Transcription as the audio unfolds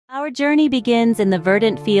journey begins in the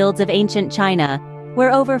verdant fields of ancient China,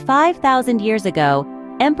 where over 5,000 years ago,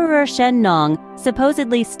 Emperor Shen Nong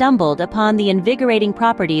supposedly stumbled upon the invigorating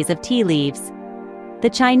properties of tea leaves. The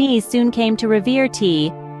Chinese soon came to revere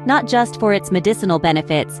tea, not just for its medicinal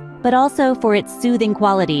benefits, but also for its soothing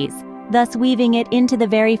qualities, thus weaving it into the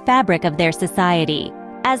very fabric of their society.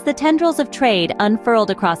 As the tendrils of trade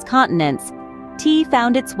unfurled across continents, tea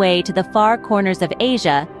found its way to the far corners of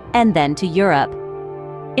Asia and then to Europe.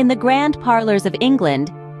 In the grand parlors of England,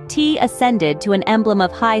 tea ascended to an emblem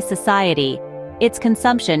of high society, its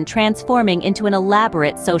consumption transforming into an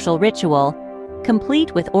elaborate social ritual,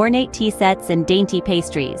 complete with ornate tea sets and dainty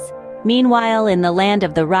pastries. Meanwhile, in the land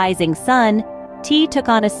of the rising sun, tea took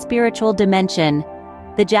on a spiritual dimension.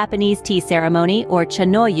 The Japanese tea ceremony, or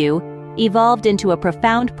chanoyu, evolved into a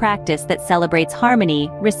profound practice that celebrates harmony,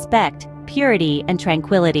 respect, purity, and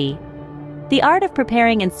tranquility. The art of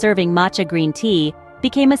preparing and serving matcha green tea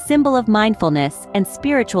became a symbol of mindfulness and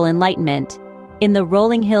spiritual enlightenment. In the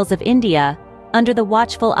rolling hills of India, under the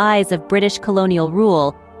watchful eyes of British colonial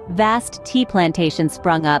rule, vast tea plantations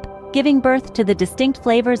sprung up, giving birth to the distinct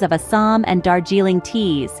flavors of Assam and Darjeeling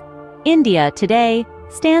teas. India, today,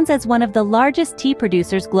 stands as one of the largest tea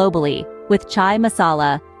producers globally, with chai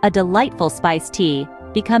masala, a delightful spiced tea,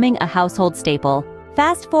 becoming a household staple.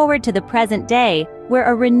 Fast forward to the present day, where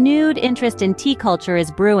a renewed interest in tea culture is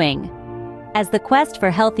brewing. As the quest for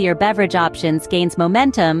healthier beverage options gains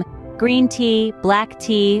momentum, green tea, black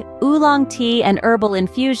tea, oolong tea, and herbal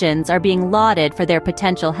infusions are being lauded for their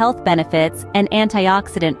potential health benefits and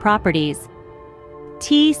antioxidant properties.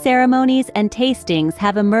 Tea ceremonies and tastings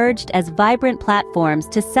have emerged as vibrant platforms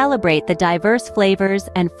to celebrate the diverse flavors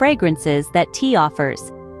and fragrances that tea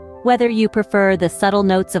offers. Whether you prefer the subtle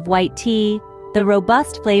notes of white tea, the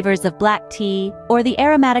robust flavors of black tea, or the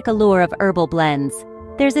aromatic allure of herbal blends,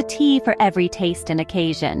 there's a tea for every taste and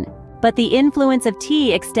occasion. But the influence of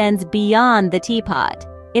tea extends beyond the teapot.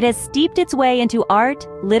 It has steeped its way into art,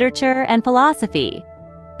 literature, and philosophy.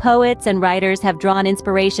 Poets and writers have drawn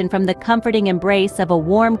inspiration from the comforting embrace of a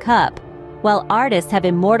warm cup, while artists have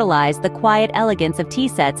immortalized the quiet elegance of tea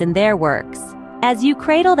sets in their works. As you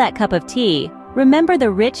cradle that cup of tea, remember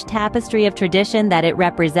the rich tapestry of tradition that it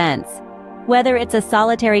represents. Whether it's a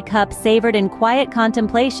solitary cup savored in quiet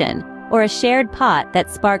contemplation, or a shared pot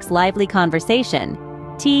that sparks lively conversation,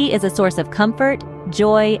 tea is a source of comfort,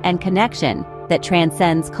 joy, and connection that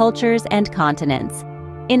transcends cultures and continents.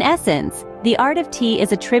 In essence, the art of tea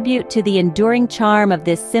is a tribute to the enduring charm of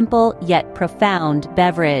this simple yet profound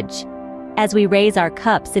beverage. As we raise our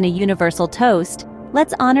cups in a universal toast,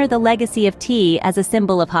 let's honor the legacy of tea as a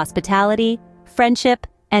symbol of hospitality, friendship,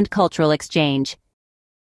 and cultural exchange.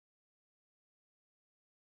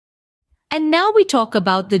 And now we talk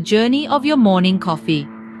about the journey of your morning coffee.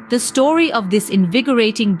 The story of this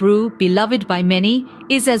invigorating brew, beloved by many,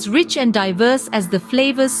 is as rich and diverse as the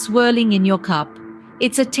flavors swirling in your cup.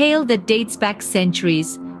 It's a tale that dates back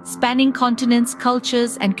centuries, spanning continents,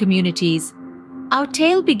 cultures, and communities. Our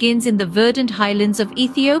tale begins in the verdant highlands of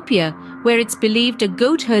Ethiopia, where it's believed a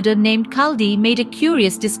goat herder named Kaldi made a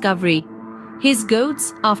curious discovery. His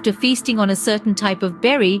goats, after feasting on a certain type of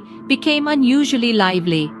berry, became unusually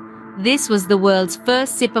lively. This was the world's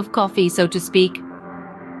first sip of coffee, so to speak.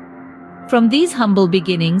 From these humble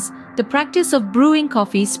beginnings, the practice of brewing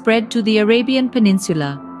coffee spread to the Arabian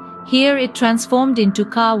Peninsula. Here it transformed into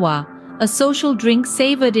kahwa, a social drink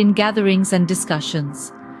savored in gatherings and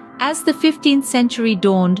discussions. As the 15th century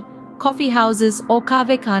dawned, coffee houses or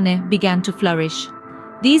kahvekhane began to flourish.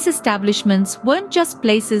 These establishments weren't just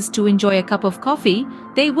places to enjoy a cup of coffee,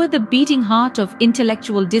 they were the beating heart of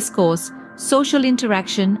intellectual discourse, social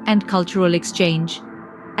interaction, and cultural exchange.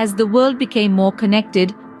 As the world became more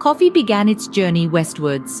connected, coffee began its journey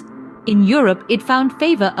westwards. In Europe, it found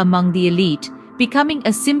favor among the elite, becoming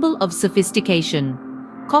a symbol of sophistication.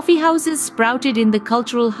 Coffee houses sprouted in the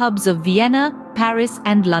cultural hubs of Vienna, Paris,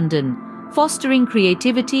 and London, fostering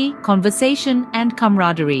creativity, conversation, and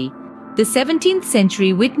camaraderie. The 17th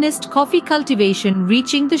century witnessed coffee cultivation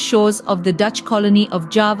reaching the shores of the Dutch colony of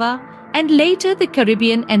Java and later the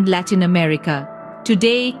Caribbean and Latin America.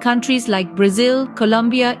 Today, countries like Brazil,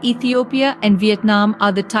 Colombia, Ethiopia, and Vietnam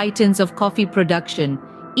are the titans of coffee production,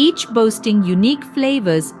 each boasting unique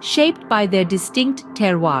flavors shaped by their distinct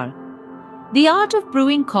terroir. The art of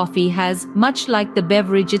brewing coffee has, much like the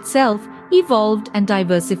beverage itself, evolved and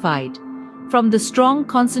diversified. From the strong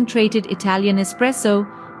concentrated Italian espresso,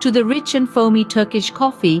 to the rich and foamy Turkish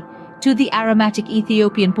coffee, to the aromatic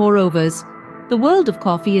Ethiopian pour-overs, the world of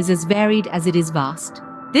coffee is as varied as it is vast.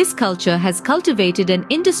 This culture has cultivated an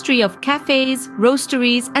industry of cafes,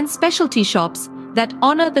 roasteries, and specialty shops that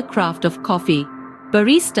honor the craft of coffee.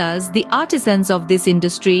 Baristas, the artisans of this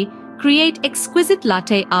industry, create exquisite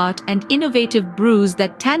latte art and innovative brews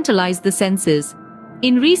that tantalize the senses.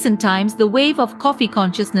 In recent times, the wave of coffee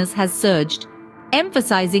consciousness has surged,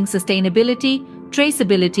 emphasizing sustainability,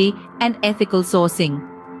 traceability, and ethical sourcing.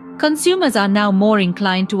 Consumers are now more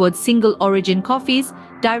inclined towards single-origin coffees,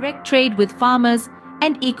 direct trade with farmers,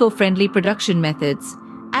 and eco-friendly production methods.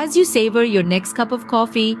 As you savor your next cup of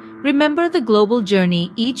coffee, remember the global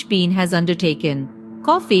journey each bean has undertaken.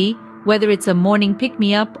 Coffee, whether it's a morning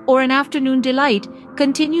pick-me-up or an afternoon delight,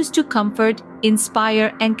 continues to comfort,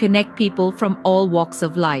 inspire, and connect people from all walks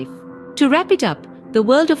of life. To wrap it up, the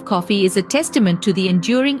world of coffee is a testament to the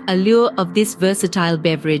enduring allure of this versatile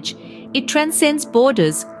beverage. It transcends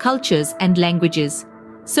borders, cultures, and languages.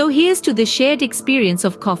 So here's to the shared experience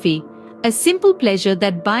of coffee, a simple pleasure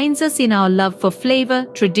that binds us in our love for flavor,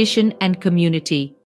 tradition, and community.